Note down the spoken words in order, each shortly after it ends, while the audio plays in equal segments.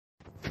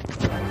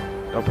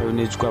Top 5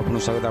 news को आपन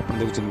स्वागत। आपन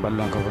देखुछन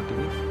बालुआ खबर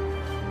टीवी।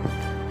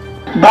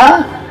 बा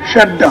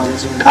शटडाउन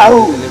थाउ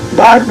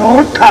बा नो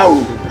थाउ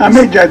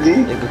हमें जदि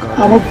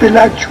हम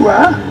पिला छुआ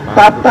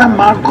पापा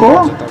माँ को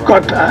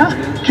कथा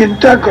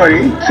चिंता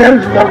करी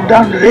सेल्फ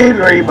लॉकडाउन रे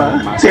रहिबा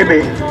तेबे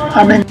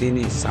हमें 3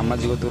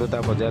 सामाजिक दूरता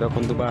बजाय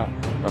रखंतु बा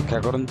रक्षा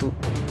करंतु।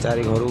 4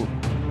 घर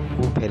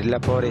को फेरिला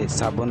परे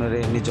साबुन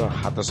रे निज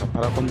हाथ सफा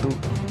रखंतु।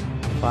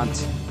 5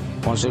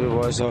 65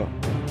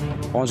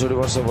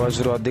 वर्ष बयस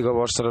अधिक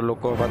वर्षर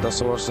लोक बा 10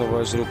 वर्ष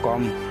बयस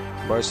कम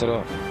बयसर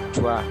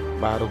छुआ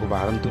बाहर को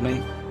बाहरतु नहीं।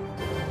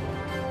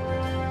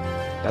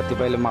 राति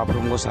पाइले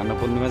महाप्रभु स्नान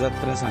पूर्णिमा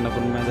यात्रा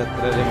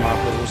रे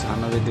महाप्रभु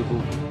स्नान वेदी को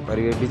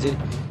करेंगे विजय।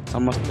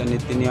 समस्त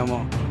नीति नियम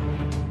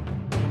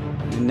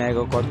निर्णायक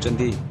कर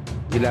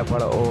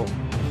जिलापाल और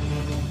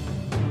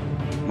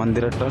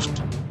मंदिर ट्रस्ट।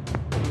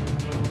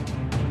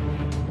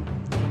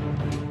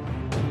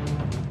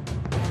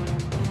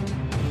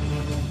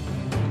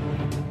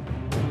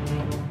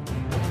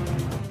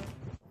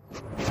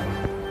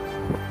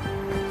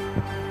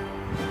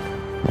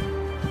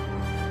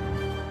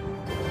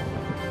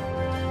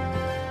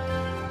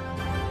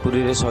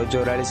 पुरी रे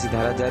 144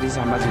 धारा जारी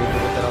सामाजिक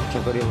दूरता रक्षा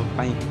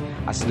करने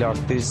आसिले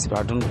 38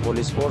 प्लाटून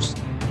पुलिस फोर्स।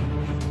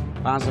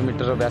 500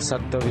 मीटर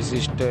व्यासार्थ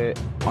विशिष्ट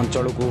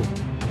अंचल को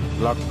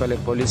लॉक कले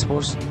पुलिस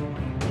फोर्स।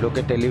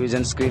 लोके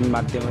टेलीविजन स्क्रीन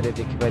माध्यम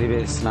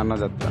देखिपारे स्नान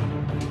यात्रा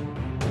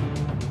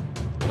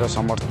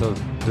समर्थ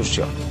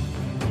दृश्य।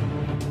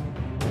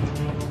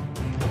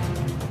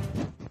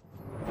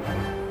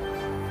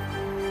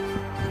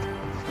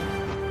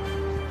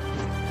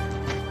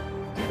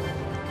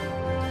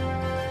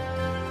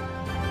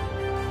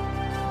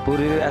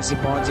 पुरी रे आसी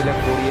पहुँचले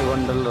 20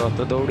 बंडल रथ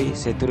दौड़ी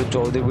से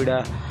 14 बिड़ा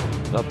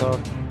रथ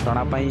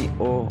टणापाई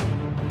और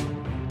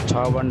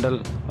 6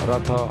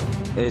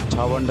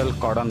 बंडल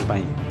कड़न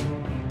पाई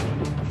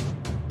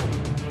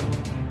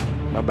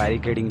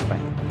बैरिकेडिंग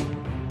पाई।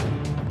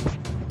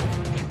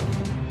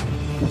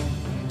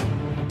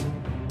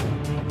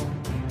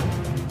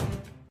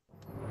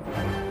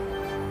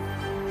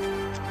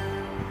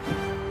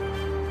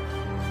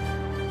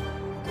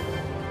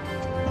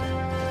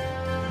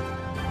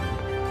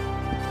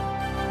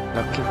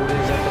 लक्षे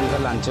 20,000 टंका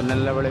लांच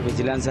नेला बेले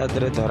विजिलेंस हाथ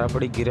में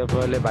धरापड़ी गिरफ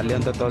हेले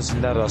बालियंता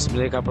तहसीलदार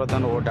रश्मिरेखा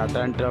प्रधान और data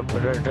entry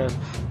operator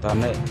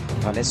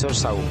Dhaneshwar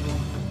Sahu.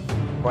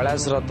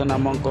 Kailash रथ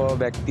नामक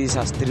व्यक्ति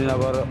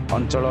शास्त्रीनगर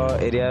अंचल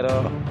एरियार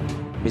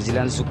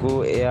विजिलेंस को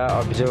यह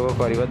अभियोग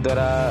करने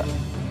द्वारा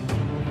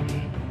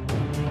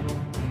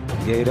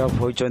गिरफ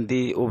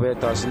होती उभय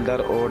तहसीलदार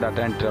और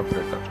डाटा एंट्री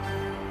ऑपरेटर।